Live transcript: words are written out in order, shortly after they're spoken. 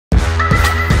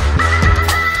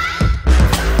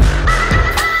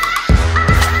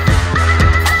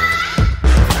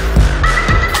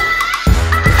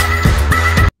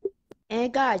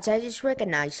guys, I just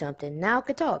recognized something. Now I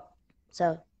can talk.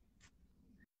 So,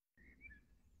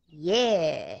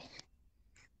 yeah.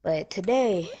 But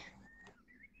today,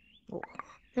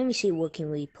 let me see what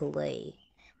can we play.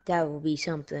 That would be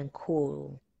something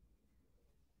cool.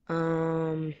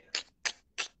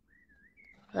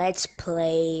 Let's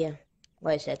play.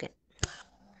 Wait a second.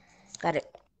 Gotta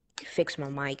fix my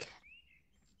mic.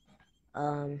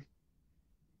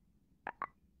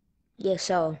 Yeah,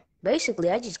 so basically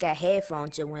I just got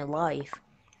headphones and went live.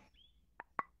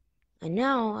 And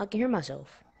now I can hear myself.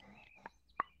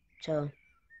 So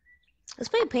let's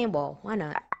play paintball. Why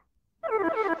not?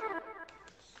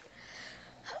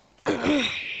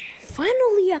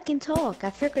 Finally I can talk.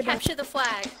 I figured out. Capture the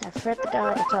flag. I figured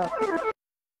out how to talk.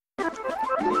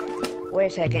 Wait a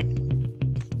second.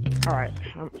 Alright.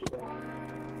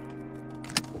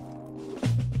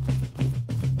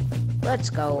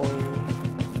 Let's go.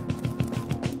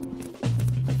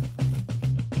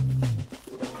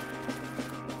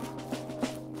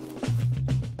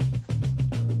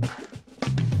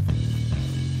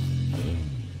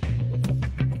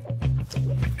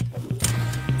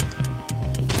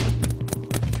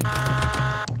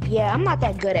 Yeah, I'm not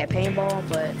that good at paintball,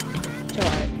 but it's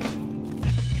alright.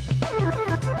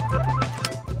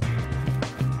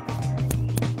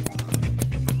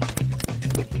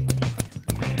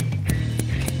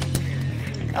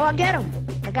 Oh, I got him.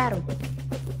 I got him.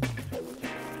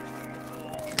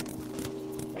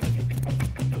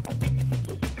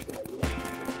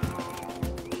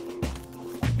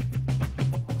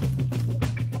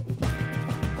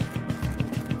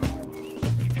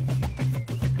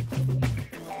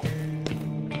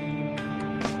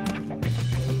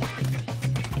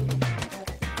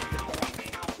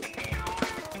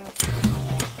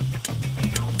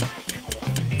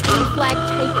 Flag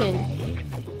taken.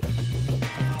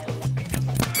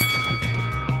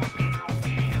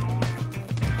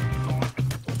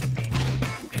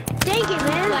 Dang it,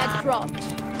 man. Flag dropped.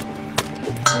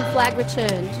 Flag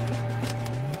returned.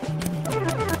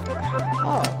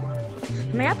 Oh.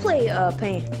 I mean, I play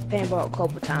paintball a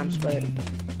couple times, but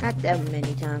not that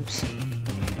many times.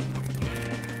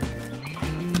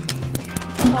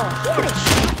 Oh, he had a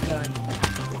shotgun.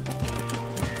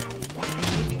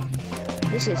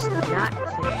 This is not fair.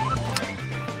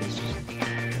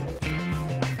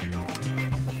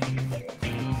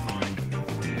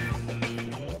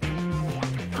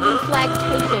 Flag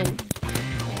taken.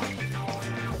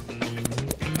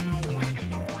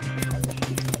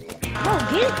 Oh,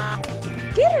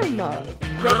 get him up.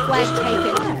 Red flag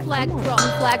taken. Flag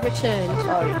dropped. Flag returned.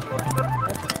 Sorry.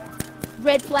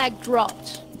 Red flag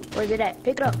dropped. Where's it at?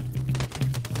 Pick it up.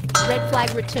 Red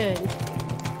flag returned.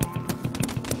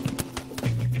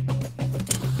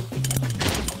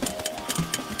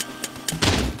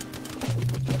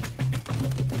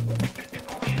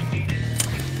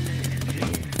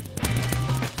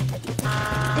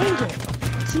 Dang it.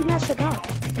 He messed it up.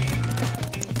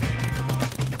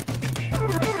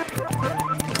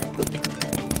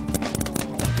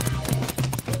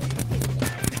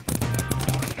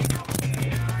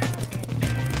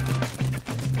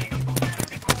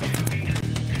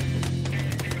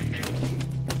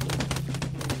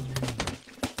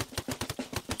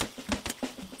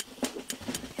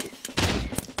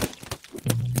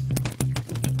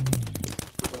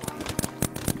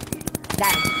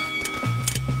 Got him.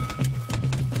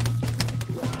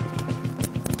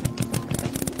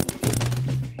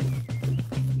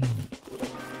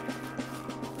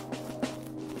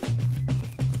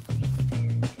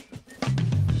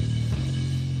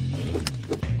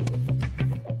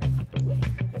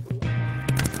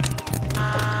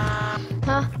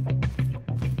 Huh?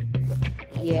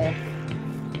 Yeah.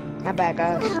 Not bad,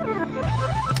 guys.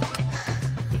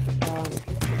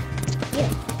 Yeah.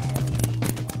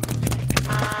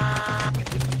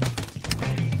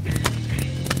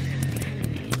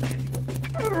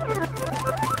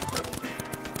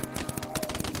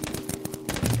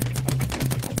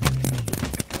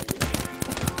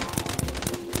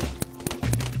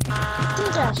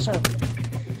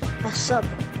 I suck.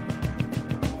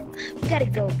 We gotta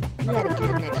go. We gotta get the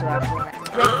next round for that.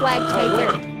 Red flag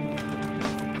taken.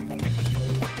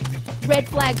 Red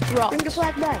flag dropped. Bring the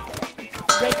flag back.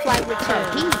 Red flag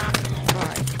returned.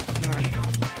 Alright.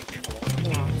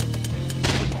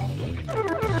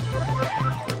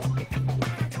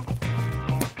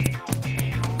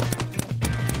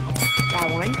 Got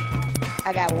one. I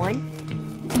got one.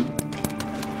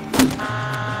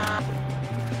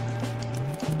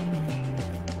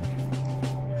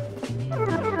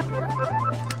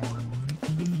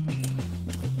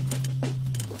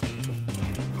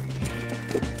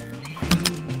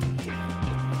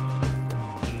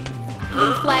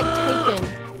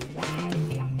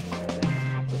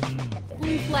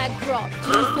 flag dropped.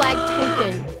 Blue flag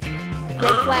taken.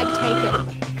 Red flag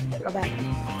taken. Go back.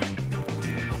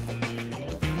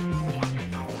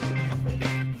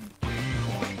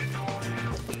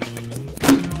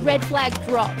 Red flag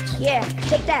dropped. Yeah,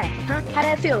 take that, huh? How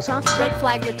that feels, huh? Red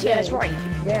flag returned. Yeah, that's right.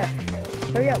 Yeah.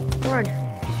 Hurry up. Run.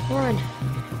 Run.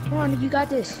 Run. You got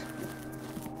this.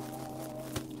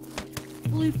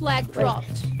 Blue flag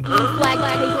dropped. Blue flag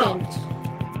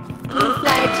taken. Blue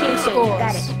flag team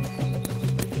Got scores. it.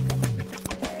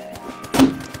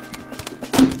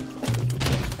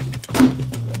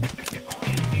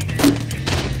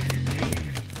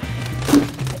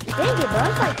 Dang it, bro.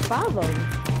 It's like 5 of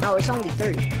them. No, it's only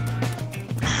 3.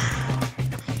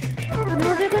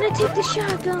 No, they're gonna take the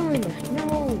shotgun.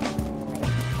 No.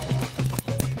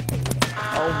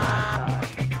 Oh my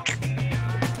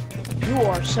god. You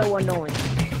are so annoying.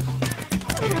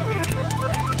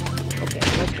 Okay,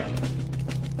 let's go.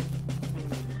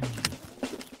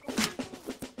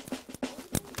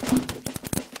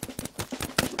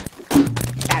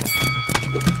 Got it.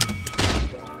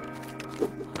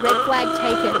 Red flag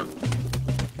taken.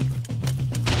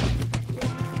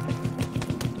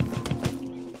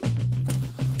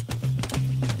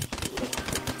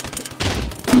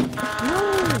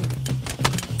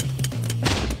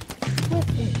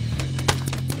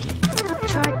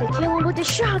 Tried to kill him with the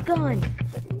shotgun.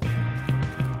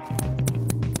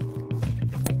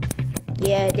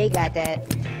 Yeah, they got that.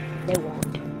 They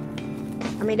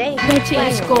won. I mean, they Their team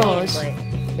playing scores.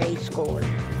 but they scored.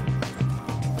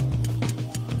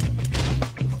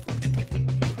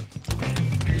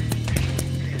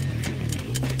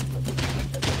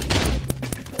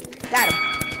 Got him.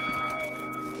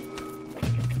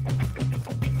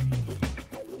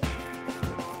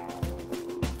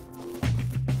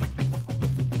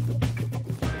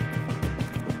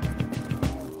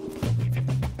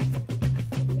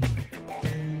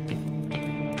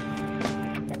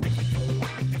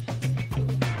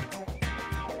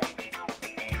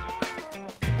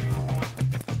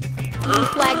 Blue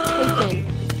flag taken.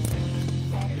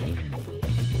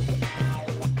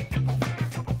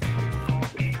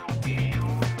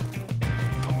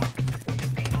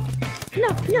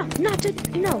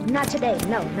 No, not today.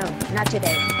 No, not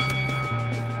today.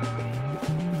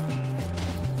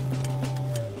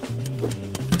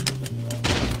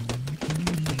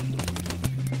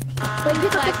 But you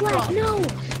got the Flag flag. dropped. No,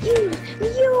 you.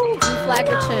 Blue flag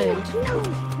returned.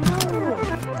 No.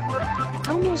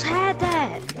 I almost had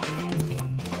that.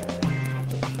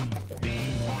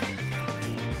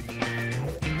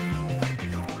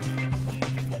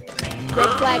 Red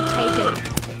flag taken.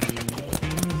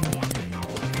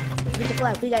 Get the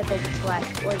flag. We gotta go get the flag.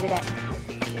 Where's it at?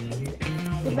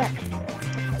 Get back.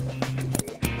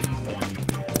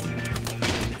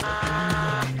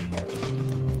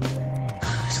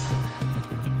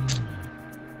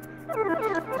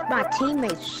 My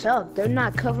teammates suck. They're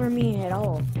not covering me at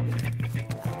all.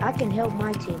 I can help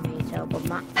my teammates out, but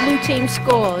my Blue team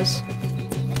scores.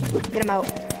 get them out.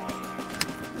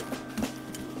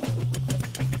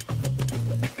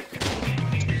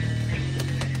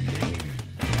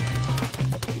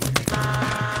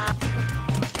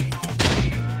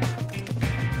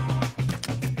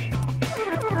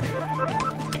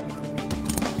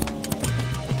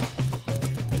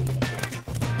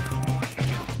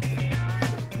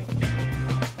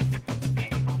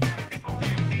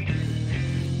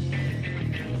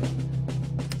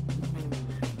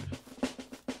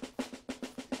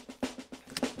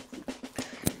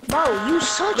 Bro, you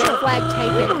such Red a flag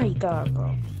Oh taken. my god,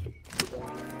 bro.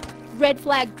 Red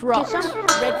flag dropped.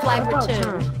 Red flag About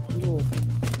returned. time. Ooh.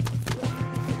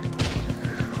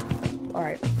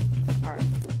 Alright. Alright.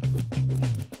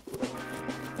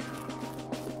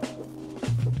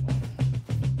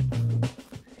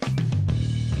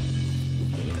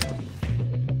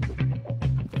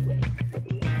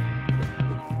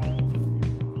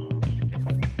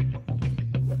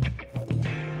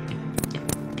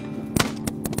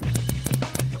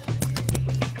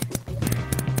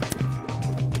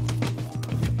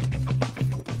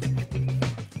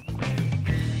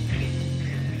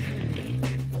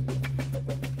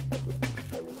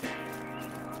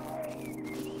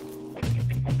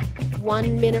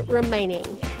 One minute remaining.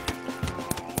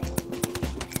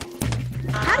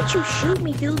 How did you shoot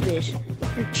me through this?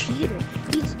 You're cheating.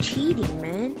 He's cheating,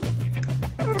 man.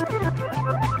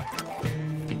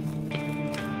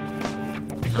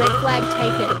 Red flag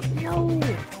taken. No.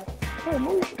 Oh,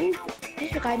 move.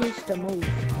 This guy needs to move.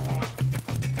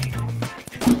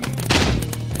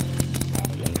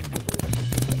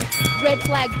 Red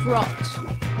flag dropped.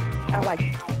 I like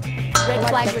Red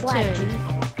flag the flag, returned. G.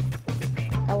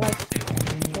 I like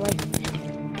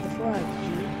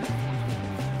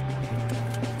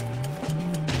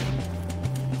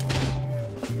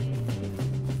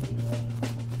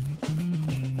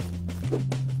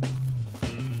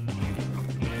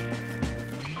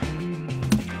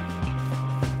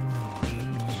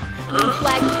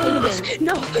flag taken.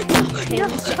 No, no,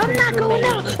 I'm not going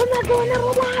out. I'm not going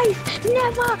out alive.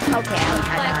 Never. Okay, I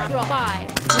Flag died. dropped.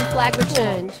 5. Blue flag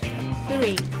returned.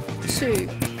 3, 2,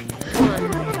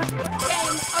 1.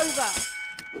 Game over.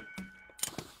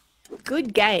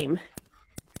 Good game.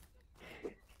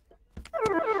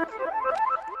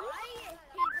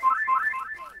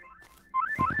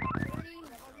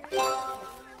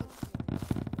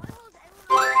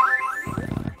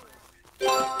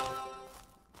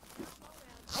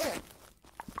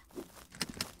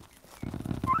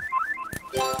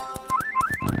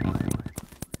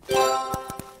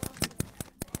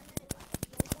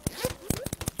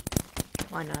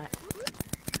 Why not?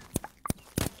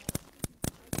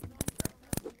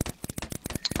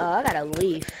 Oh, I gotta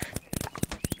leave.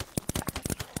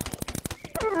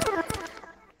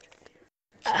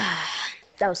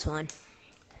 That was fun.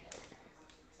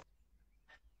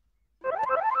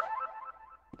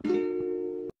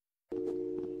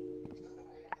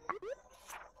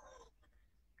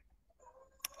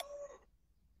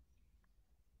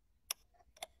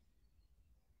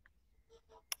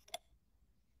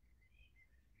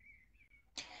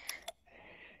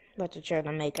 About to try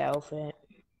to make an outfit.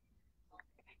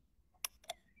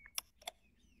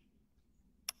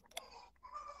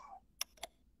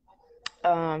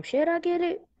 Should I get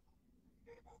it?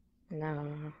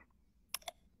 No.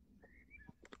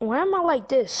 Why am I like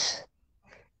this?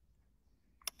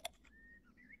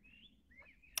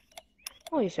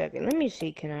 Wait a second, let me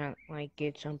see, can I, like,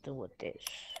 get something with this?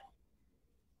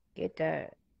 Get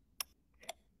that.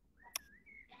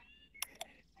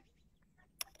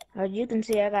 As you can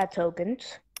see, I got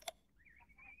tokens.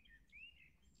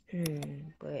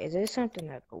 But is there something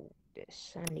that go with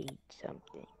this? I need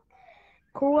something.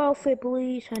 Cool outfit,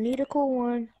 please. I need a cool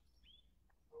one.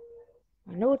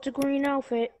 I know it's a green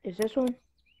outfit. Is this one?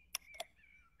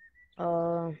 I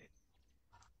don't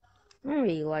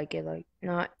really like it. Like,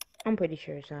 not. I'm pretty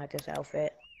sure it's not this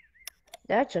outfit.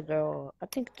 That's a girl. I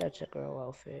think that's a girl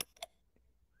outfit.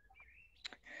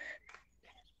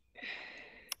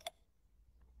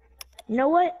 You know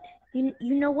what? You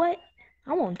know what?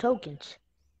 I want tokens.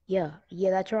 Yeah,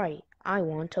 that's right. I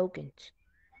want tokens.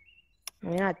 I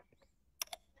mean, I'm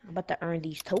about to earn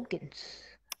these tokens.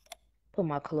 Put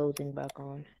my clothing back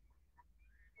on.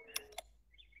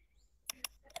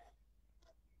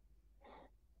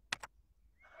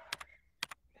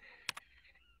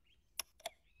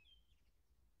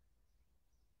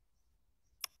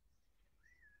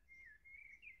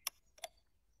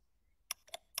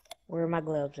 Where are my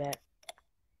gloves at?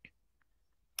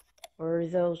 Where are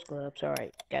those gloves?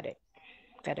 Alright, got it.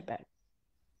 Got it back.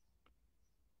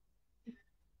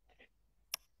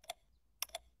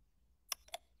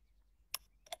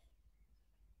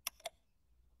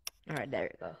 Alright,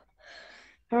 there we go.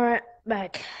 Alright,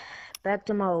 back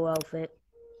to my old outfit.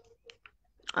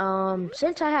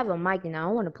 Since I have a mic now,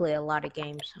 I want to play a lot of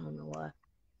games. I don't know why.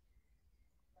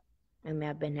 I mean,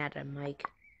 I've been at a mic.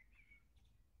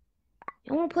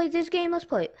 You want to play this game? Let's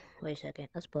play it. Wait a second.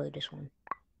 Let's play this one.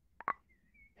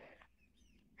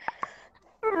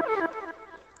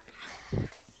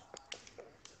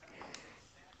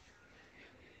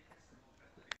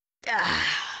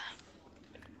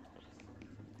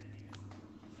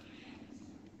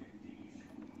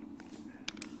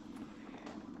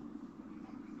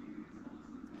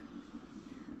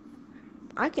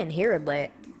 I can hear it, but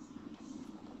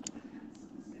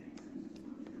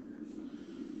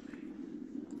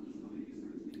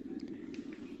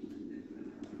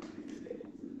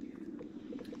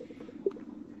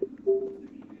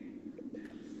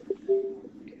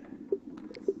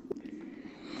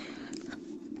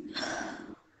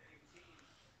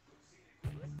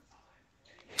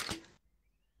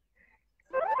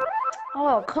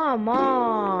oh, come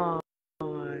on.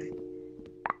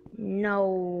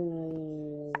 No.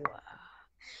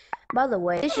 By the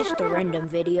way, it's just a random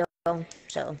video,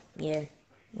 so yeah,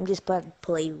 I'm just about to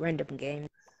play random games.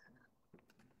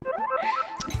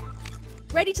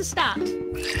 Ready to start.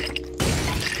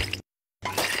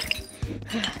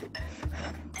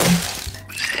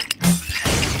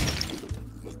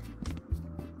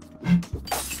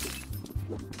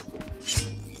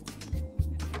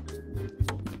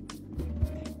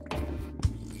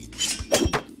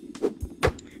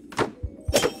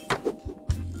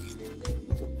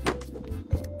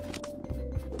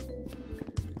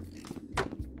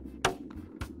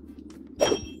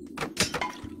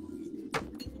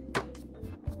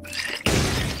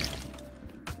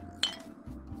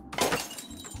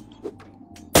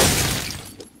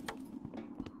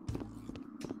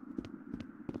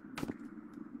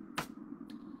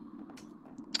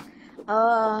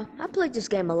 I played this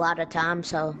game a lot of times,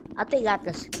 so I think I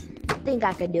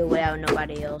could do it without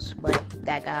nobody else but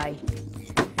that guy.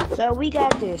 So we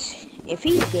got this. If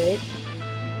he's good,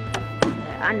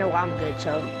 I know I'm good,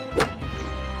 so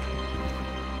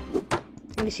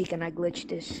let me see, can I glitch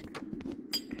this?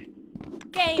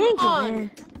 Game Thank you, on.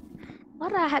 man. Why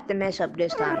did I have to mess up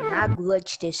this time? I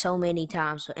glitched this so many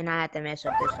times, and I had to mess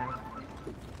up this time.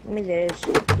 Give me this.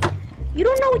 You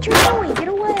don't know what you're doing. Get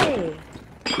away.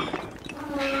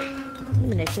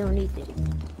 Even if you don't need it.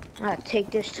 I gotta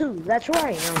take this too. That's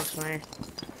right. No, I'm just playing.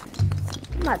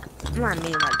 I'm not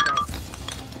mean like that.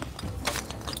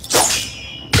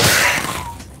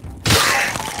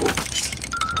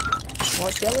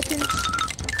 More skeletons?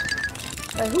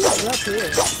 Wait, who is up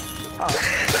here? Oh.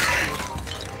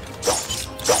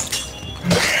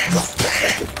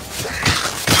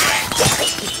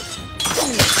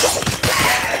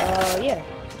 Yeah.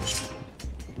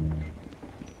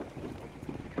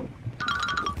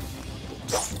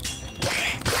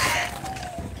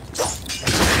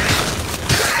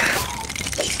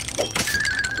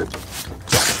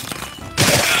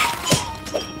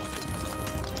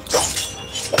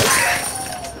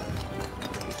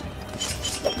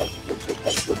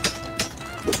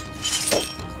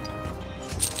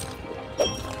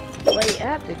 Wait, I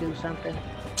have to do something.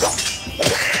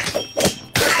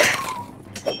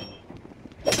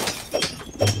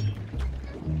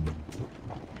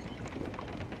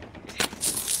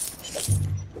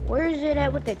 Where is it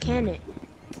at with the cannon?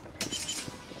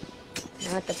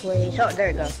 Not the place. Oh,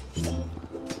 there you go.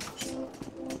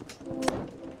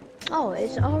 Oh,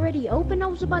 it's already open? I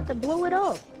was about to blow it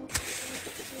up.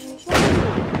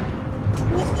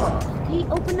 Oh, he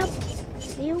opened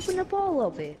up all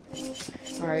of it.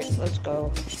 Alright, let's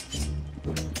go.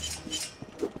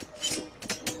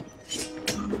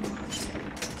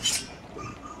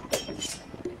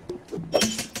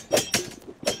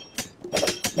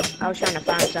 I was trying to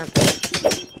find something.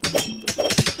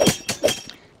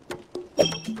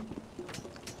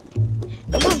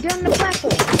 Come on, get on the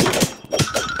platform.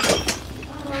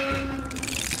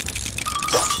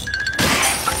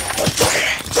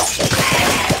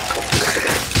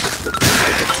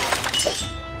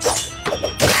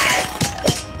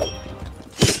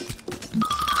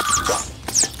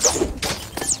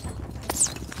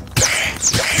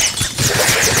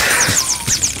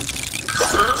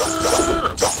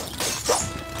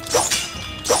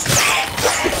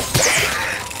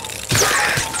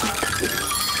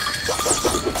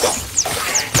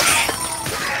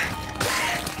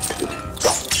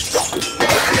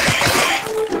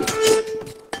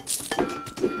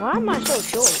 Why am I so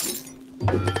short?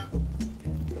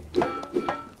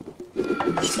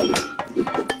 Usually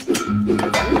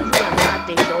I'm not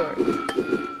this short.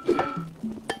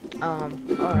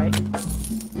 Alright.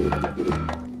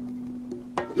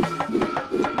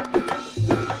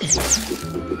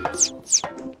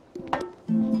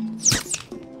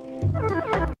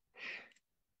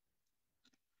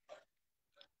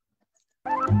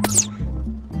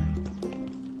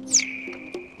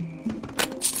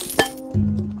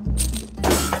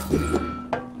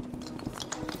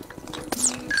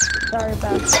 Sorry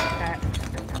about that.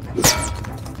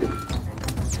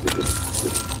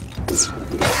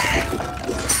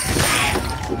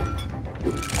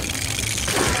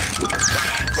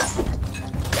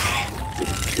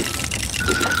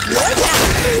 What? I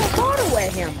threw a bottle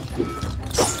at him.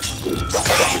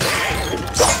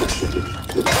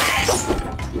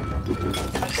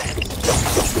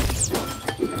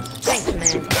 Thanks,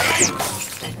 man.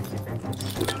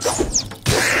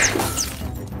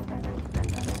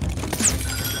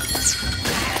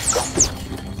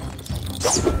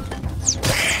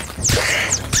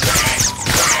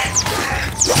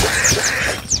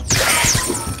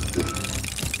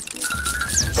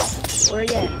 Where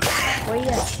you at? Where you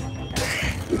at?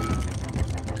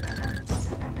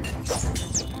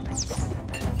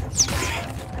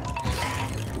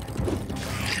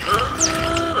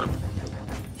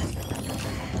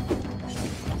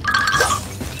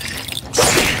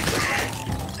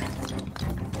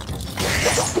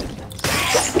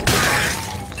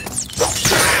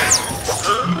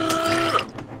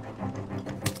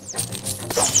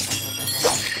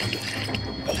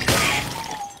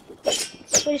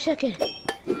 Wait a second.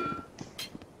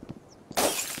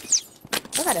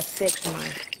 I gotta fix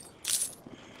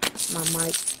my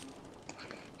mic.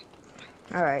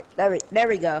 Alright, there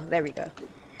we go. There we go.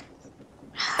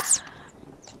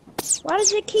 Why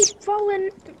does it keep falling?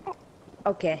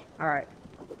 Okay, alright.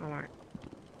 Alright.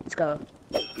 Let's go.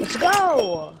 Let's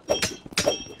go!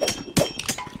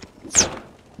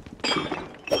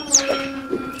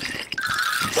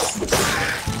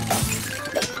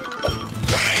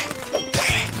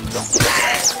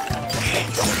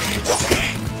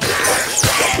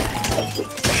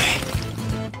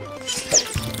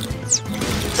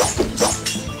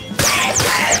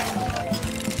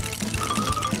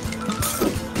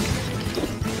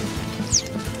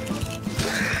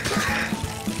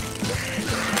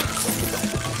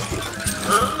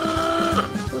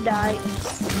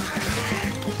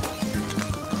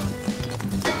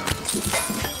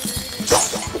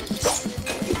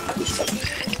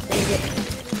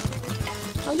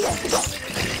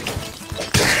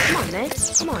 man.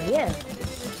 Come on, yeah.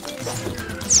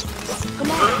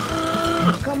 Come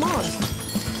on. Come on.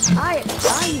 I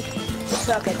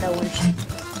suck at that one.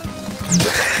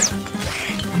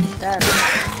 There.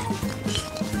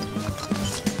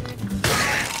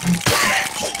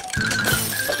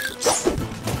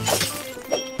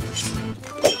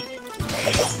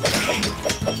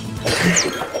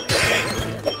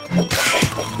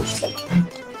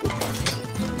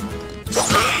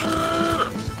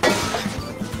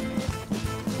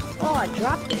 Oh, I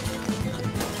dropped it.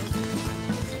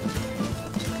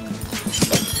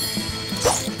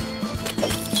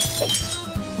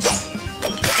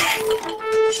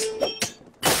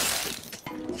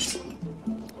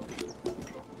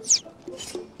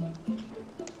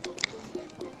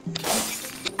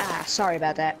 Ah, sorry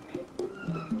about that.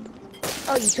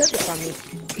 Oh, you took it from me.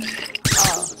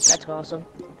 Oh, that's awesome.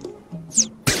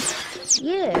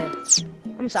 Yeah.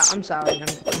 I'm sorry. I'm sorry. I'm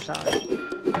sorry.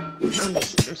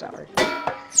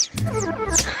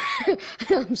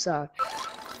 I'm sorry.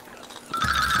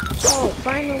 Oh,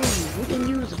 finally, we can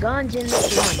use guns in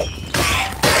this one.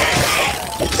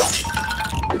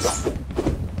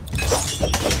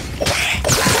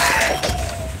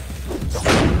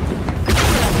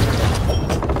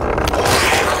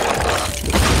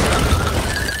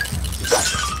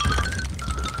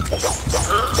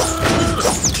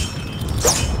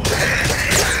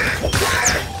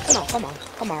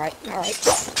 Come on, alright.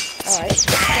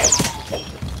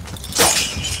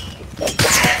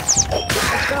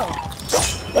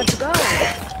 Let's go. I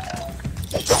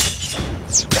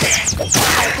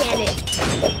can't.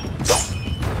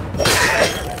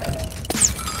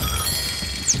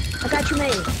 I got you,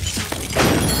 mate.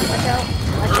 Watch out.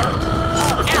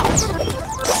 Ow.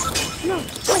 No,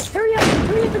 wait, hurry up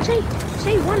and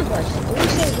save one of us. At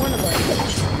least save one of us.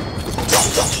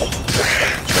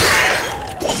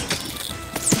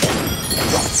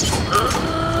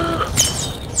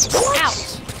 What?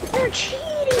 Ouch. They're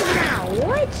cheating now.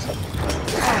 What?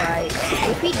 Alright.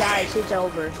 If he dies, it's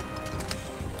over.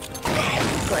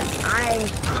 But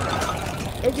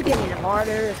it's getting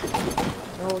harder. I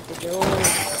know what to do.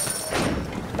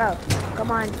 Bro,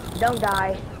 come on. Don't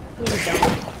die. Please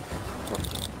don't.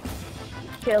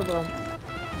 Kill them.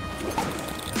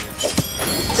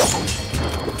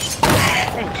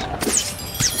 Thanks.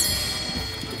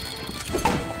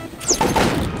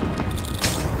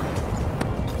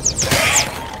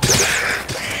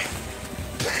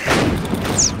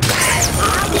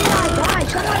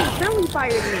 Somebody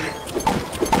fired me.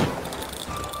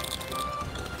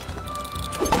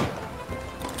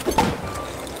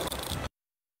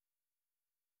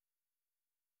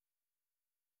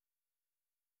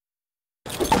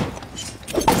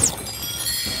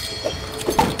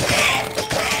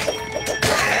 I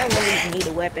don't really need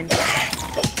a weapon.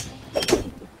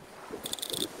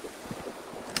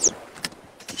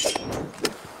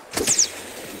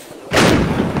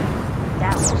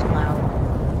 That was loud.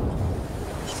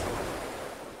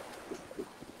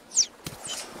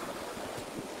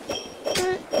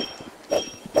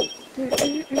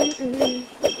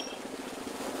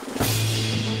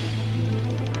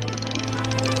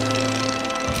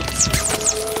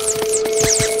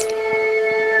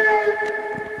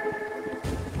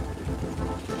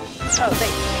 Oh,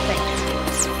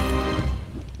 thanks.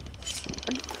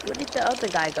 Where did the other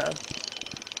guy go?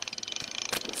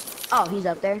 Oh, he's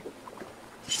up there.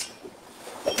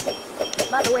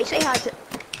 By the way, say hi to...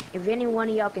 If any one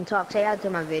of y'all can talk, say hi to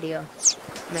my video.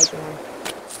 Make one.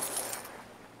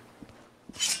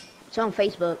 It's on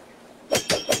Facebook.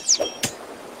 Let's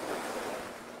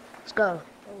go.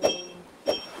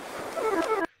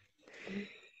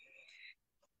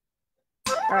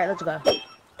 Alright, let's go.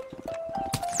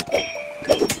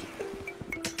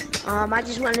 I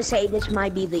just want to say this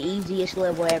might be the easiest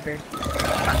level ever.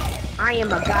 I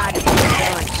am a god of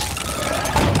guns.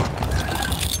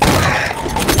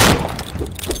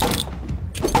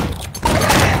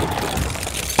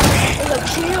 Hey, look,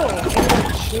 chill.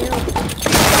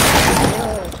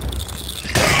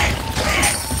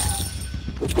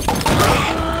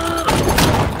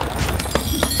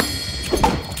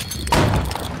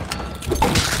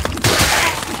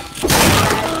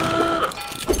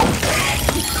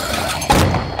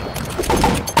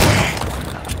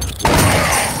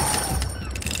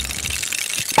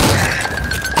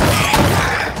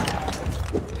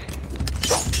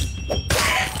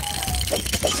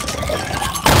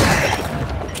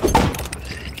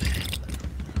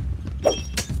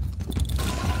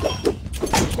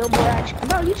 No more action.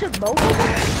 Bro, you took both of them?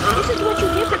 This is what you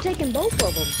get for taking both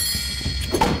of them.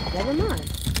 Never mind.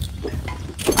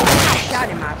 Shot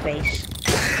in my face.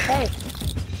 Hey,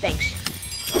 thanks.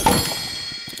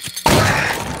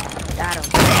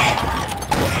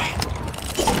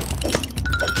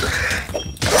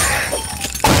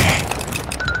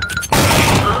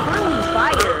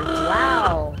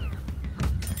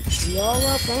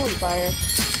 friendly fire.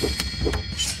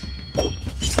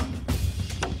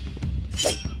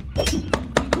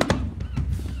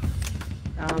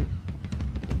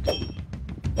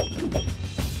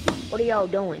 What are y'all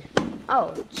doing?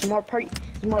 Oh, some more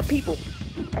people.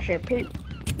 I should pick.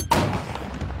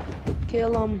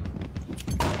 Kill them.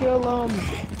 Kill them.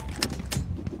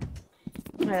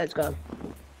 Alright, let's go.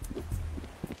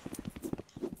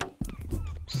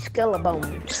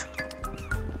 Skeleton.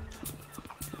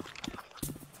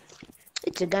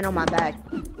 It's a gun on my back.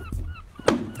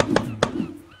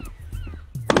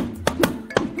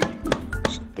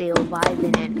 Still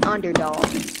vibing an underdog.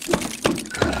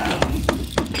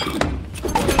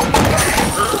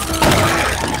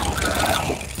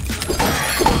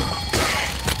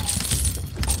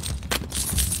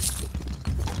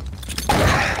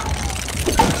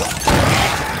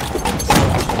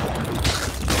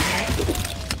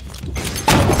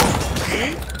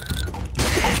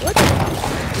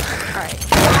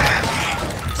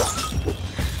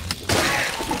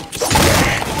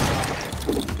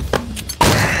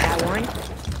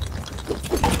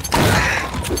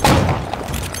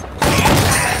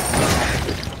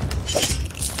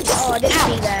 Oh, I didn't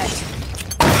see that.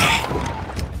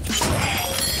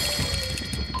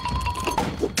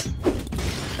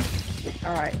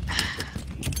 Alright.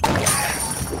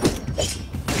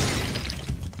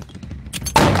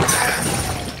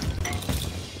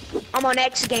 I'm on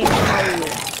X Games mode.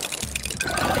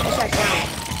 What's that sound?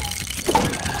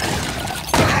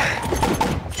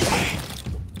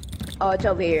 Oh, it's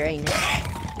over here, ain't it?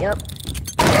 Yep.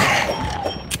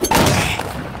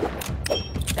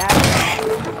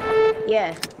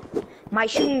 Yeah. My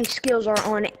shooting skills are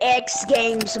on X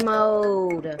Games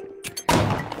mode.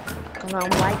 Cause I'm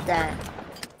like that.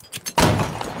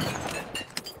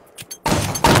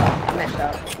 I messed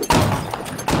up.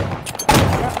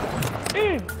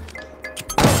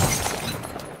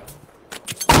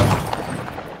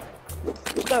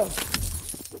 Let's go.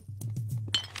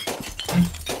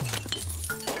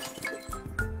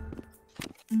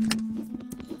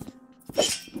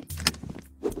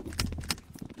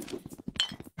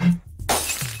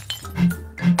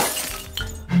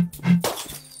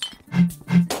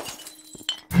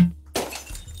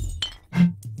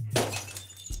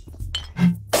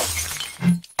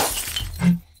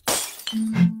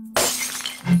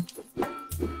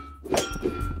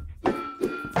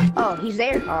 Oh, he's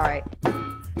there? Alright.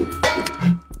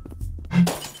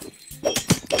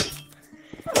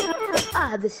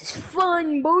 Ah, this is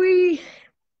fun, boy.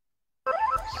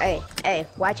 Hey,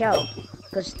 watch out.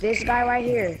 Cause this guy right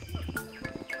here,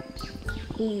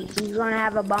 he's gonna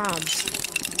have a bomb.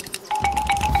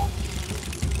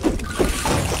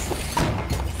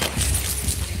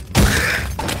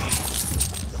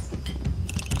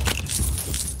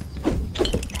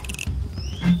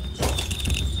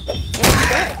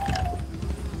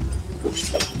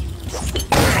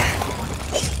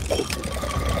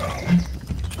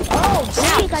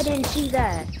 I didn't see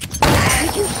that.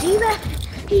 Did you see that?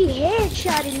 He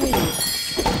headshotted me.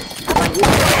 How about you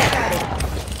headshotted?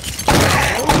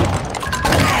 Oh,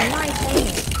 nice aim.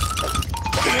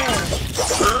 Yeah.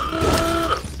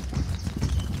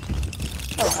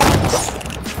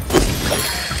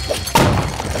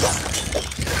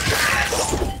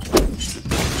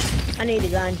 I need a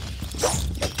gun.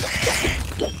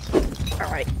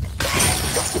 Alright.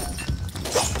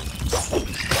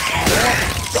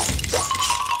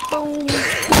 Boom.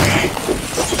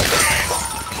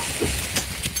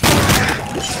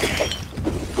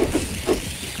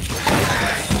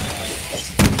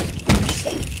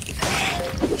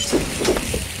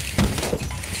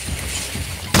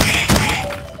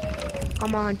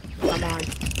 Come on, come on.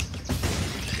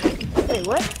 Wait,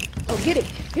 what? Oh, get it.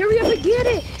 Hurry up and get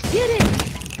it. Get it.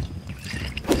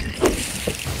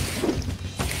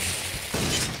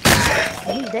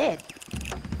 He's dead.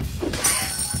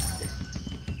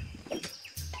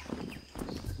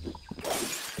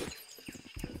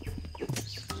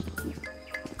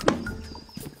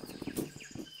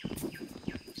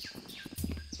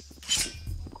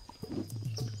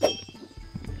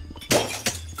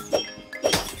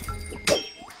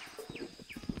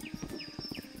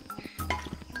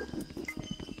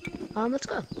 Let's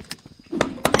go.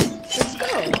 Let's go.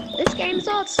 This game is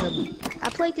awesome. I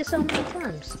played this so many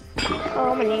times.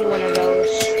 Oh, I'm gonna need one of those.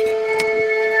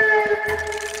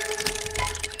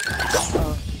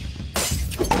 Oh.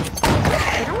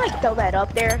 Can I like throw that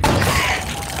up there?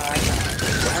 Alright.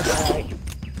 That's alright.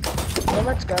 Well,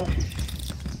 let's go.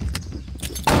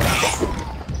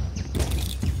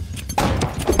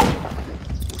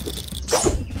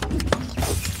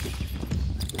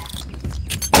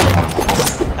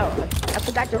 I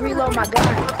forgot to reload my gun.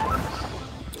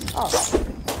 Oh.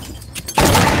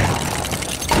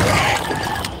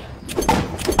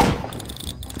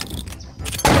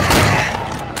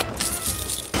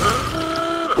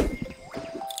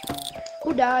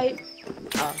 Who died?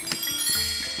 Oh.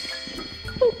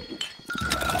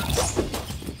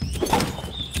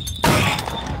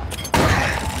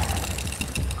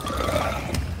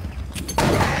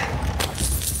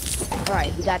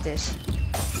 Alright, we got this.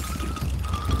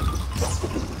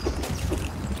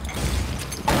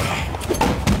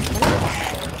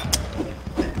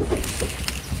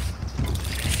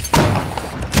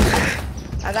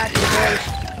 I got you, boys.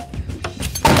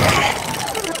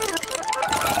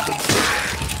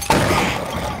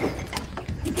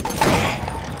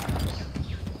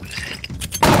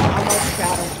 Almost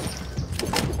got him.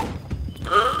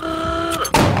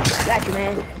 Got you,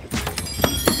 man.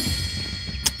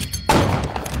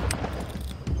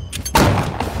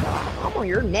 I'm on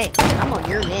your neck. I'm on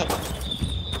your neck.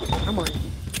 I'm on.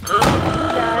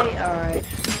 Die. Alright.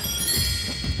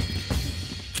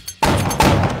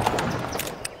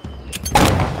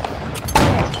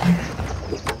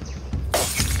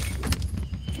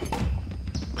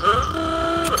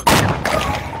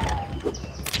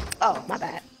 Oh, my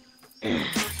bad.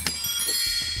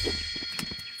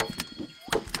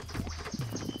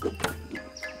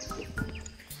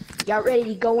 Y'all ready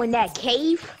to go in that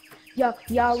cave?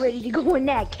 Y'all ready to go in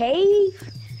that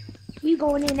cave? We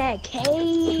going in that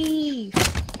cave.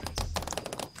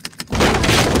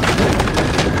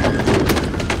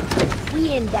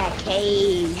 We in that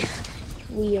cave.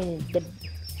 We in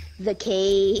the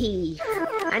cave.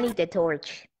 I need the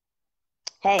torch.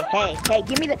 Hey,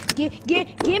 give me the give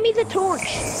me the torch.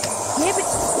 Give it.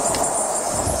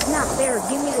 It's not fair.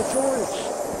 Give me the torch.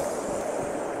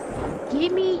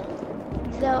 Give me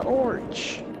the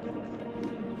torch.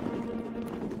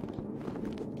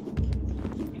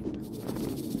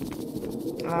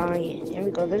 Oh yeah, here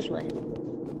we go this way.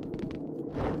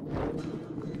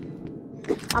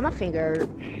 On my finger.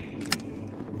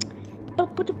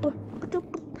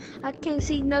 I can't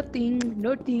see nothing.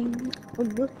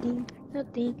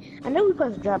 I know we're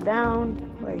supposed to drop down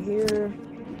right here.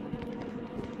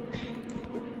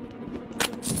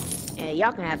 Yeah,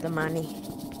 y'all can have the money.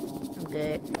 I'm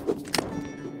good.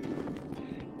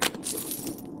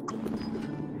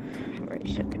 Wait a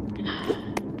second.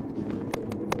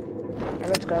 Alright,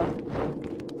 let's go.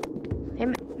 Hey,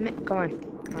 come on.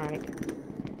 Alright.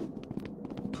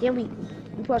 Then we're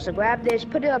supposed to grab this.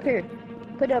 Put it up here.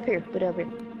 Put it up here.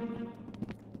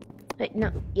 Wait,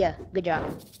 no. Yeah, good job.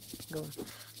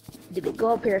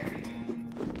 Go up here.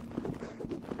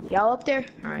 Y'all up there?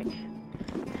 Alright.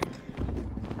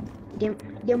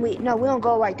 Then we don't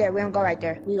go right there. We go right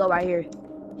here. We go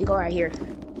right here.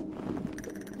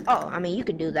 Oh, I mean you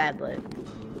can do that, but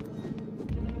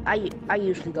I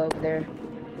usually go over there.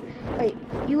 Wait,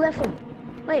 you left him.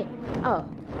 Wait, oh.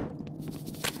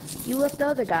 You left the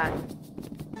other guy.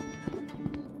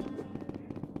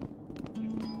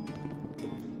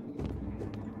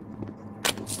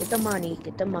 Get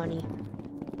the money.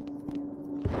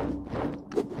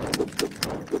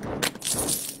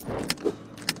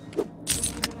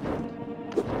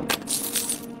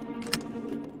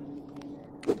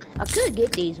 I could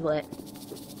get these, but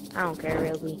I don't care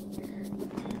really.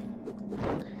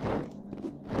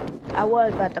 I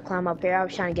was about to climb up here. I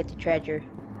was trying to get the treasure.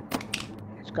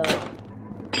 Let's go.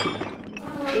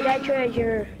 Get that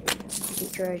treasure.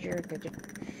 Get it.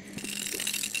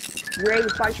 You ready to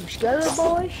fight some skeleton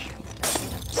boys?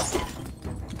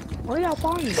 Where y'all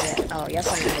finding that? Oh, y'all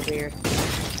finding over here.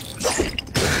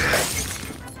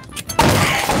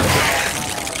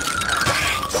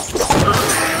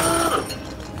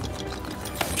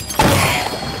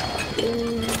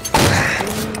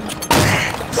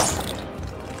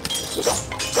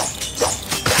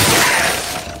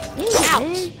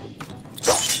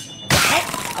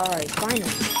 Alright,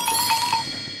 finally.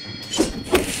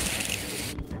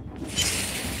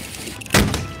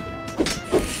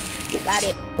 Got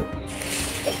it.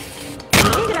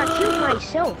 Why did I shoot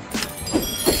myself?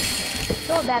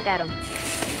 Throw it back at him.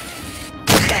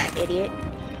 That idiot.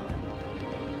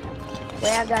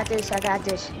 Wait, I got this.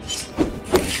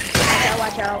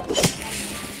 Watch out.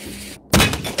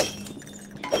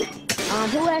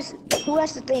 Who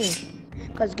has the thing?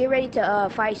 Cause get ready to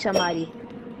fight somebody.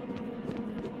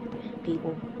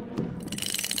 People.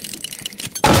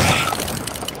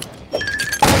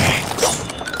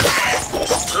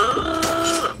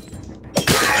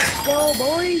 Go,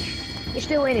 boys! It's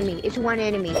still enemy. It's one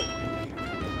enemy.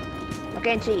 I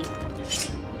can't see.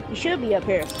 You should be up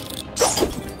here.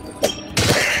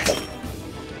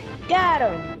 Got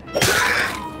him!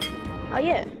 Oh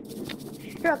yeah.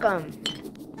 Here I come.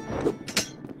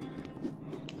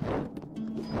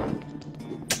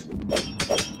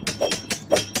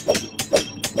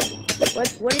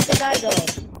 Where did the guy go?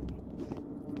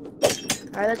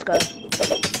 Alright, let's go.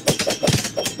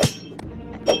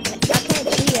 I can't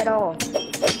see at all.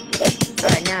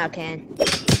 Alright, now I can.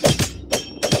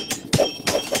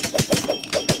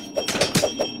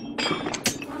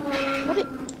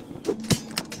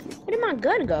 Where did my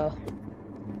gun go?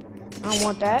 I don't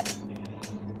want that.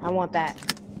 I want that.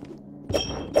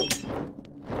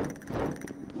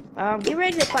 Get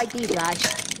ready to fight these guys.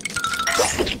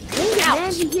 Dang it,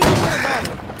 man, he hit me with a ball.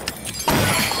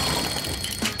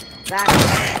 Got him.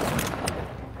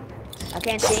 I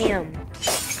can't see him.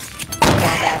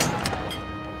 Got him.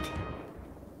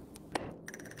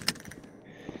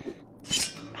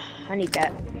 I need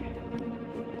that.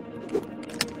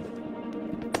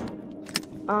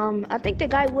 I think the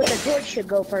guy with the torch should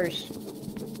go first.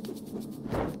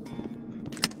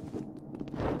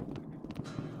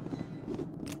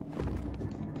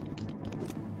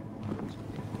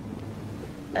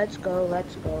 Let's go,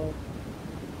 let's go.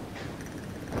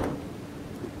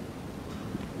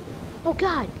 Oh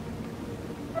God!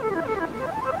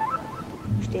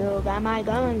 Still got my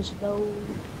guns though.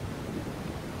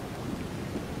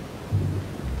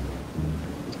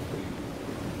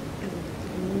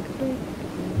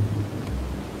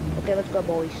 Okay, let's go,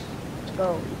 boys. Let's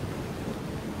go.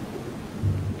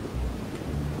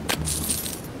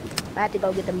 I have to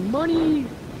go get the money.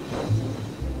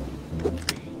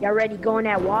 Y'all ready to go in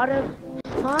that water?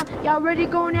 Huh? Y'all ready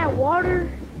to go in that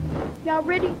water? Y'all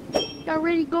ready? Y'all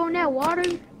ready to go in that water?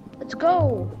 Let's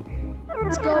go.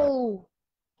 Let's go.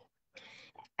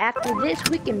 After this,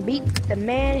 we can beat the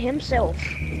man himself.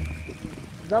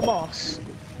 The boss.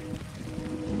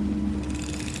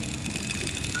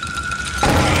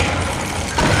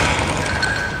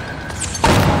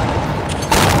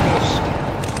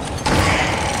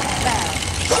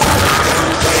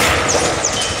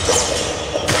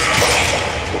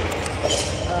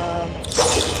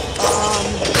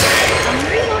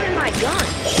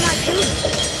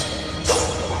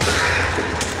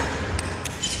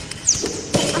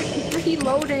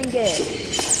 Reloading it.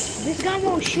 This gun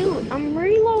won't shoot. I'm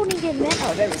reloading it now.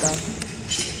 Oh, there we go.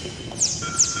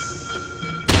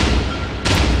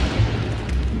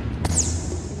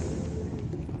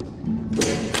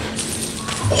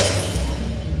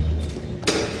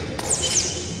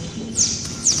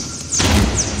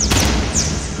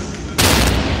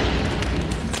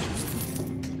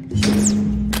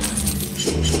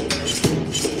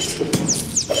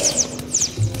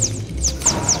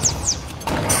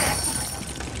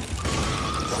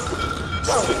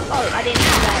 Oh, I didn't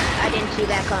see that. I didn't see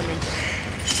that coming.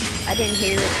 I didn't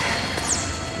hear it.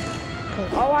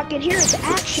 All I can hear is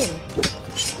action.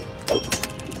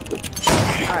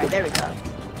 Alright, there we go.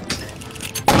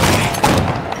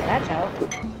 That's how.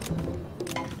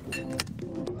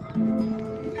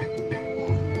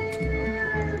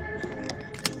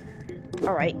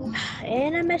 Alright.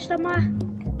 And I messed up my...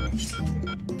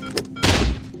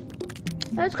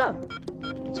 Let's go.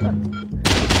 Let's go.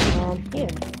 Here.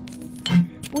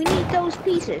 We need those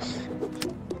pieces.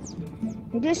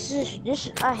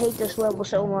 I hate this level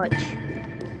so much.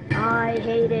 I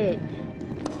hate it.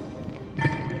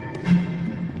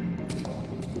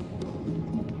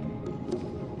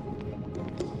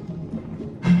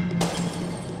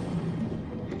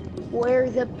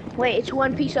 Wait, it's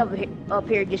one piece up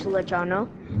here just to let y'all know.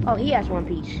 Oh, he has one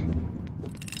piece.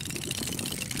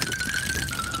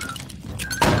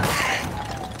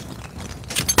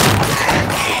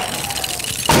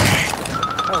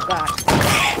 Oh God.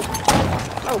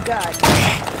 Oh God.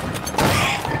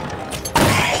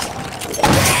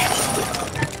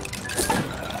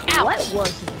 Ouch. What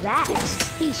was that?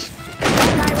 That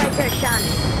guy right there shot me.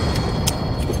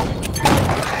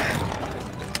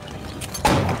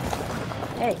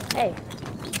 Hey.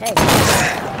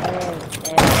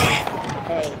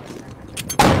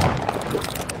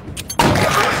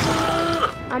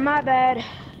 My bad.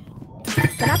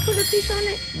 Can I put a piece on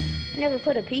it? I never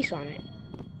put a piece on it.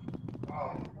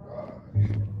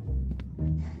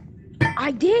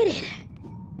 I did it!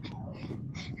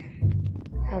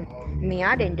 I mean,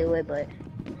 I didn't do it, but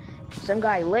some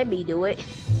guy let me do it.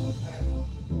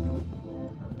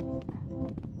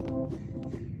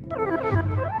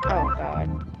 Oh, God.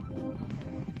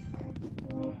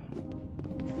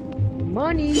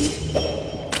 Money!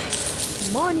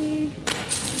 Money!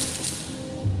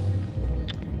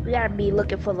 We gotta be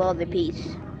looking for the other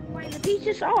piece. The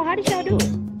pieces? Oh, how did y'all do it?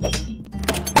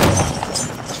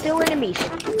 still enemies.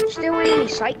 Still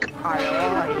enemies, psych.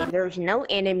 Alright, there's no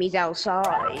enemies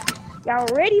outside. Y'all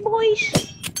ready, boys?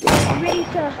 Ready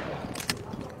to...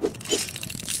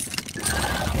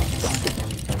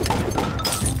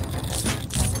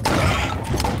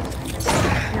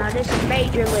 Now this is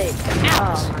major lit.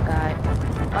 Oh my god.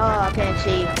 Oh, I can't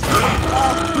see.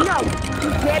 Oh, no! You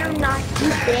better not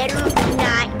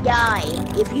die.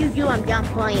 If you do, I'm done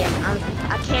playing.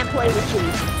 I can't play with you.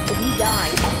 If you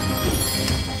die.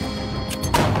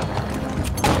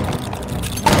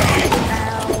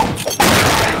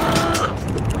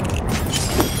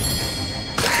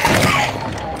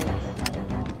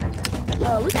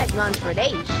 Oh, we got guns for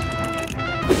days.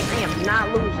 I am not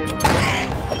losing.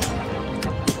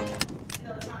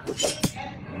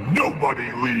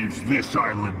 Nobody leaves this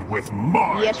island with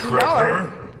my Yes, we treasure.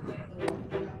 are.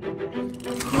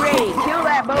 Great, kill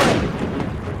that boy.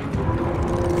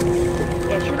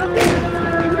 Yeah, shoot up there.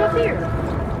 Shoot up there.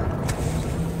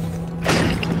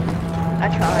 I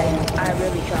tried. I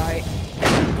really tried.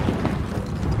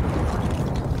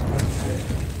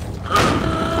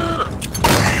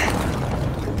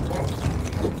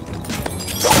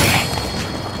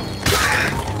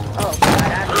 Oh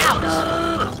god, I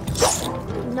messed up.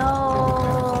 No.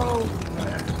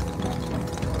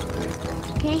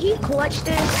 Can he clutch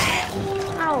this?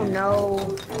 Oh no.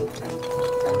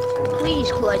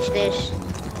 Please clutch this.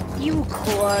 You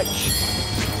clutch.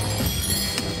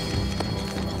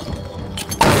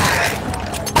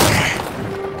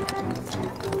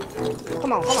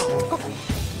 Come on, come on.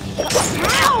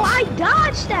 How? I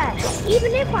dodged that!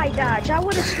 Even if I dodged, I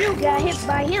would have still got hit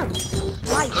by him.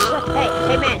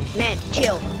 Hey, man,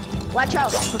 chill. Watch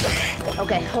out.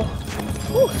 Okay. Oh.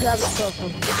 Whew, that was a close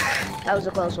one. That was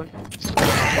a close one.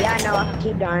 Yeah, I know, I can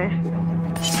keep dying.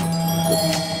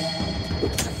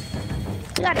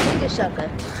 You gotta hit this sucker.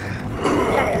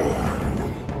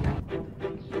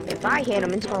 If I hit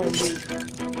him, it's gonna be...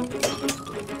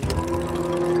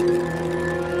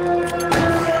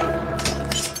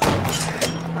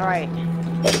 Alright.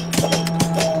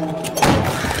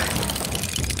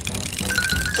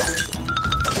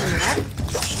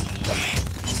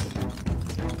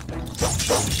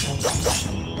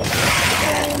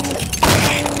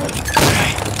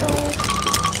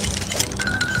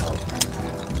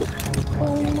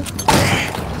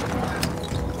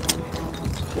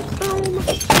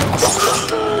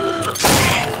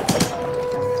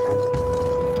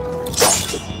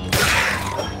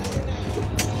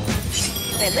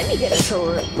 Hey, let me get a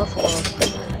turret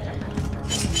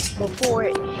before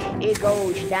it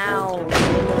goes down.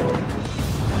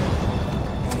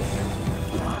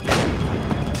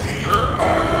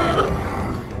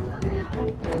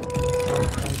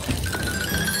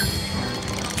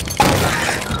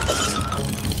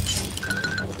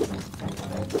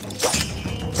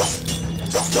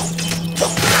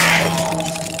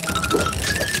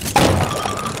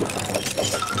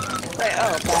 Wait,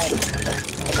 oh god.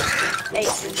 Hey,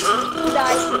 who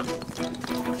died?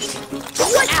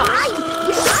 What? I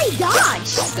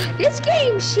dodged! This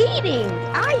game's cheating!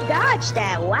 I dodged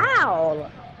that,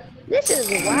 wow! This is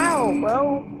wow,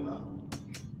 bro.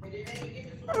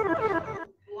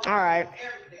 Alright.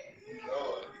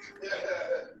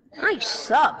 I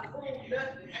suck.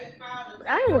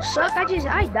 I don't suck,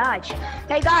 I dodged.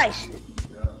 Hey guys!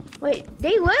 Wait,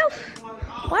 they left?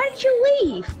 Why did you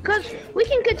leave? Because we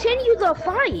can continue the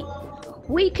fight.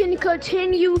 We can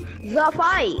continue the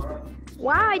fight.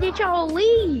 Why did y'all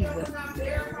leave?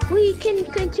 We can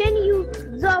continue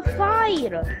the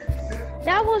fight.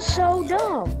 That was so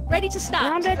dumb. Ready to start.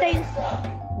 Now that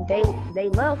they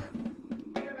left.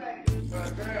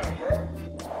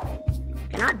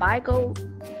 Can I buy gold?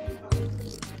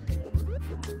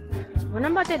 Well,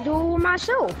 I'm about to do it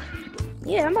myself.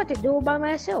 Yeah, I'm about to do it by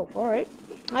myself. Alright,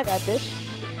 I got this.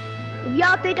 If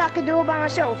y'all think I can do it by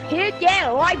myself, hit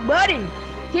that like button.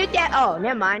 Hit that. Oh,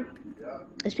 never mind.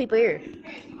 There's people here.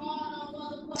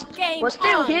 Game But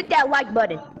still, on. hit that like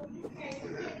button.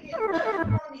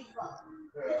 I'm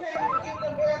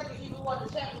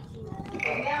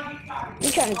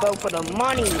trying to go for the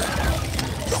money.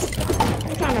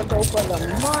 I'm trying to go for the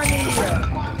money.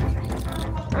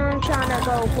 I'm trying to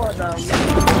go for the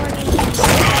money.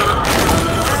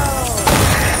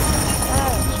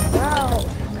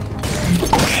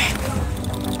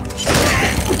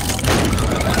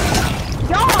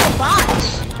 Y'all are bots.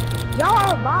 Y'all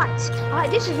are bots.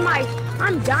 This is my...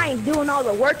 I'm dying doing all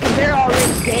the work and they're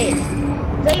already dead.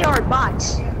 They are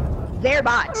bots. They're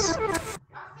bots.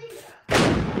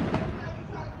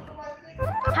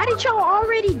 How did y'all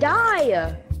already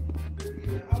die?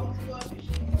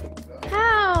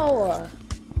 How?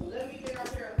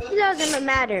 You doesn't even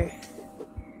matter.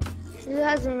 It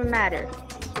doesn't even matter.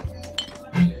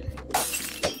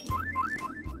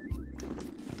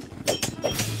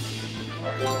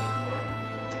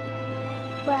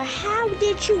 But how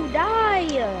did you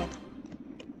die?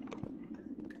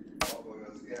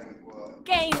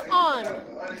 Game on.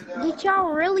 Did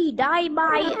y'all really die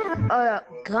by a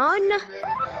gun?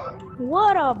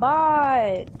 What a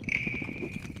bot.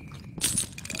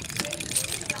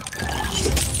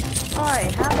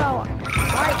 Alright, how about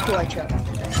I clutch up?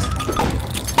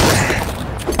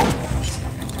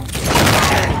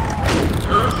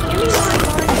 Give me my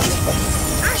money.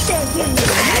 I said give me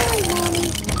my money.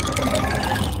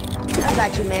 I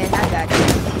got you, man. I got you.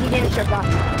 He didn't survive.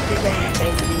 This ain't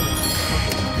crazy.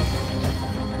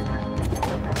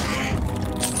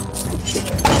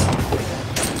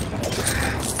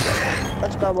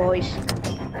 Let's go, boys.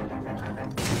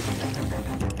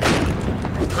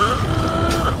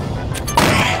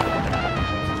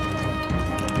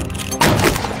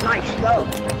 Nice, go.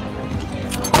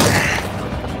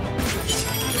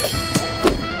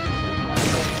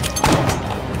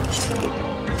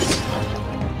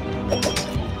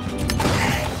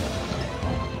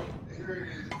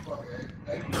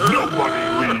 Nobody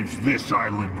leaves this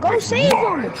island Go with save my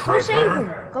him! Go treasure. save him!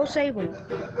 Go save him!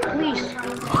 Please.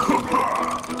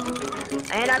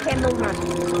 And I can't move nothing.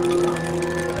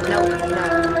 No, no.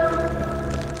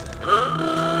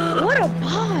 What a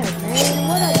bot, man!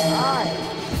 What a bot!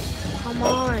 Come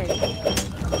on!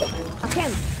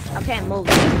 I can't move.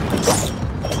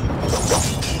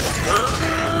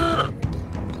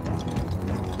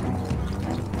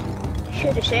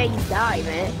 Should have said you died,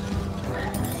 man.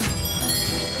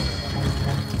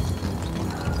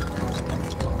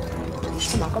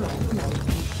 Come on, come on, come on.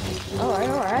 Alright,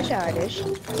 that's how it is.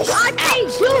 I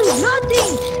can't do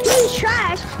nothing! He's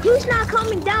trash! He's not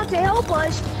coming down to help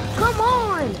us! Come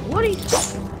on! What is...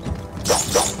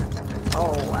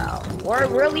 Oh, wow. We're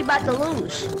really about to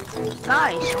lose.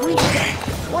 Guys,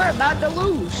 we're about to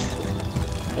lose.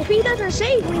 If he doesn't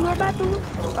save me, we're about to lose.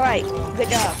 Alright, good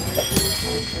job.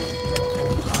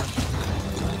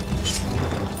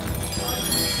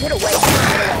 Get away, get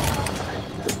away.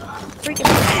 Freaking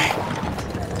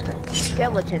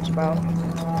skeletons, bro.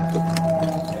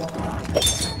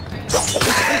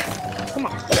 Come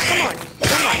on, come on,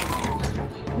 come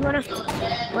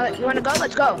on. You wanna go?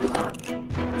 Let's go. You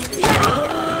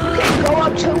can't go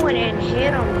up to it and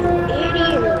hit him, you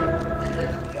idiot.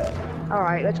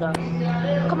 Alright, let's go.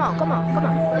 Come on, come on, come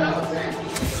on.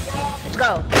 Let's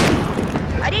go.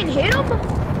 I didn't hit him?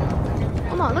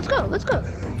 Come on, let's go, let's go.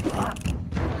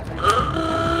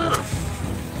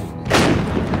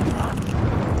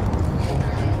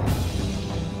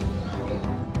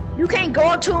 You can't go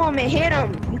up to him and hit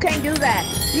him. You can't do that.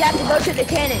 You have to go to the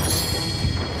cannons.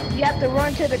 You have to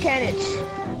run to the cannons.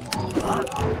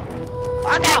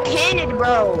 I got cannoned,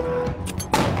 bro.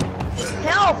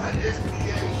 Help!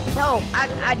 Help!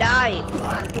 I died.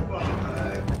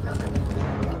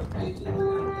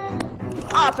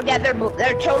 Oh, I forgot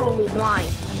they're totally blind.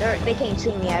 They can't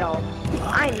see me at all.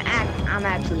 I'm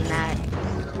actually mad.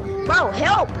 Bro,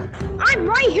 help! I'm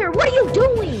right here. What are you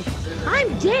doing?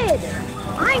 I'm dead.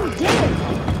 I'm dead.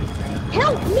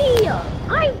 Help me!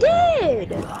 I'm dead.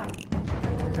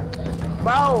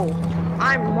 Bro,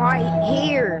 I'm right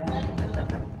here.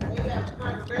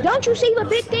 Don't you see the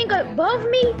big thing above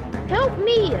me? Help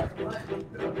me.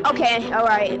 Okay,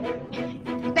 alright.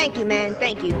 Thank you, man.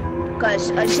 Thank you. Because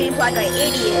it seems like an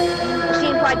idiot. It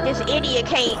seems like this idiot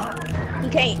he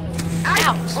can't.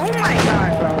 Ow! Oh my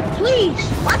god, bro. Please.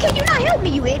 Why can't you not help me,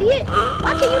 you idiot?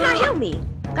 Why can't you not help me?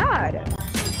 God.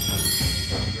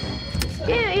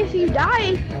 Yeah, if you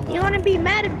die, you want to be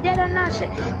mad that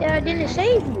I didn't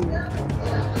save you.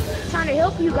 I'm trying to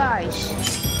help you guys.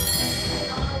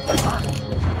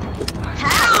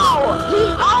 How?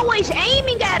 He's always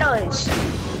aiming at us.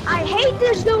 I hate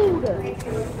this dude.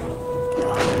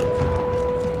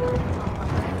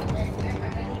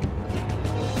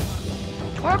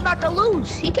 We're about to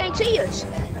lose. He can't see us.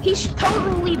 He's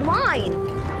totally blind.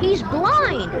 He's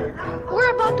blind.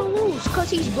 We're about to lose because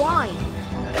he's blind.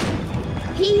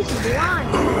 He's blind.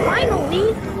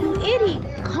 Finally, you idiot.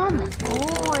 Come on.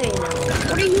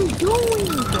 What are you doing?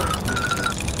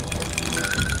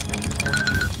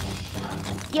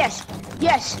 Yes.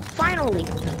 Yes. Finally.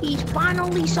 He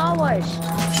finally saw us.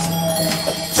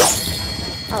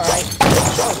 Alright.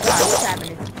 Oh god, what's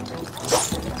happening?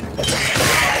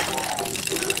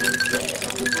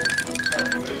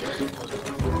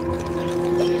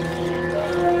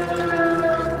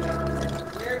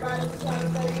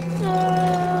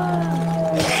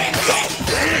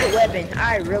 weapon.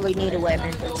 I really need a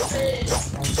weapon. Oh,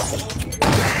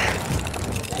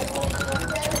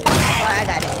 I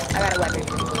got it. I got a weapon.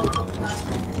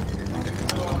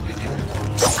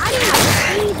 I didn't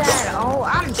see that. Oh,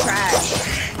 I'm trash.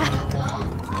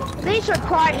 They're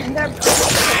surprise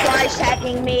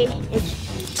attacking me. It's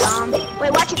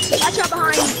wait, watch out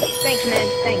behind you. Thanks, man.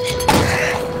 Thanks.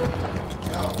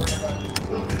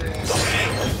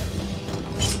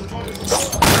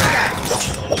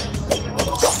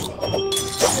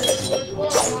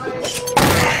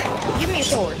 Give me a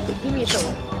sword. Give me a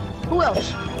sword. Who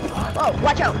else? Oh,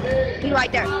 watch out. He's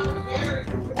right there.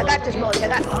 I got this, boys. I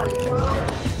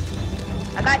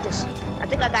got this. I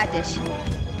think I got this.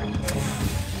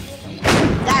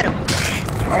 Got him.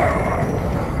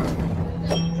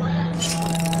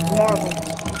 Marvel.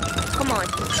 Come on.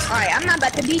 Alright, I'm not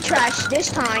about to be trash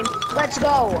this time. Let's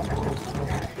go.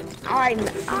 Alright,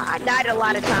 I died a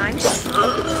lot of times.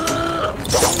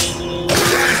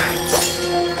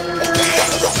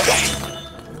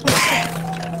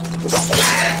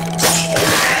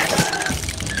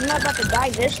 I'm not about to die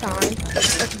this time.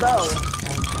 Let's go.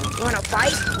 You wanna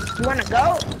fight? You wanna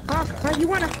go? Huh? You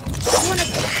wanna go? You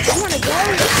wanna go?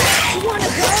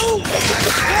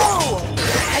 Go!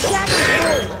 I got you,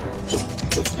 boy.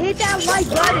 Hit that like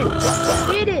button.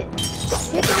 Hit it.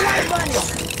 Hit the like button.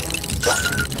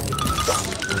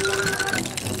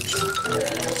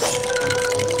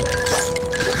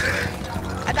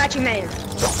 I got you, man.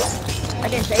 I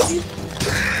didn't save you.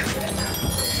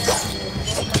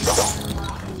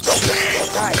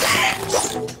 Alright.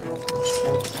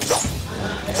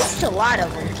 That's a lot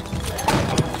of them.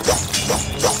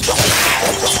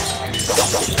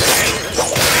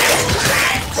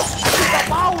 Pick up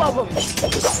all of them.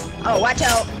 Oh, watch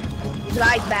out. His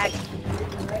guy's back.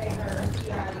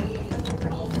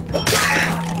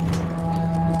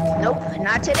 Nope,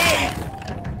 not today.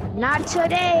 Not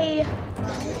today.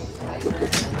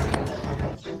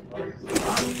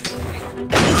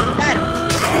 Got him.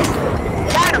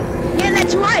 Got him. Yeah,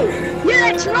 that's right. Yeah,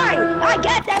 that's right. I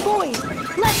got that boy.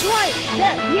 That's right.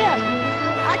 Yeah.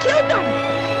 I killed him.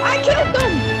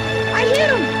 I hit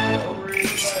him.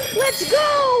 Let's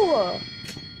go.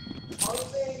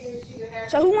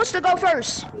 So who wants to go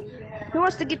first? Who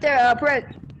wants to get their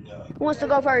bread? Who wants to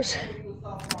go first?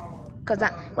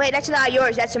 Wait, that's not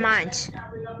yours. That's mine.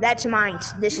 That's mine.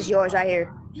 This is yours right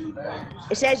here.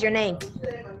 It says your name.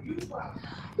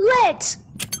 Let's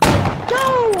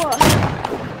go.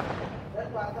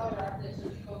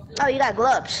 Oh, you got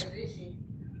gloves.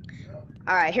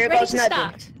 All right, here goes nothing.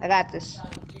 Start. I got this.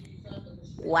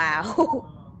 Wow.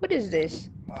 What is this?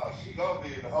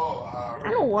 I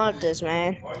don't want this,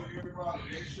 man.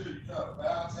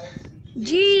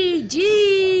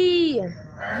 GG.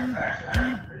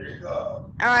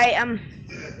 All right.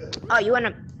 Oh, you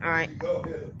wanna? All right.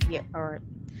 Yeah. All right.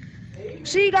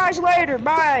 See you guys later.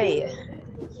 Bye.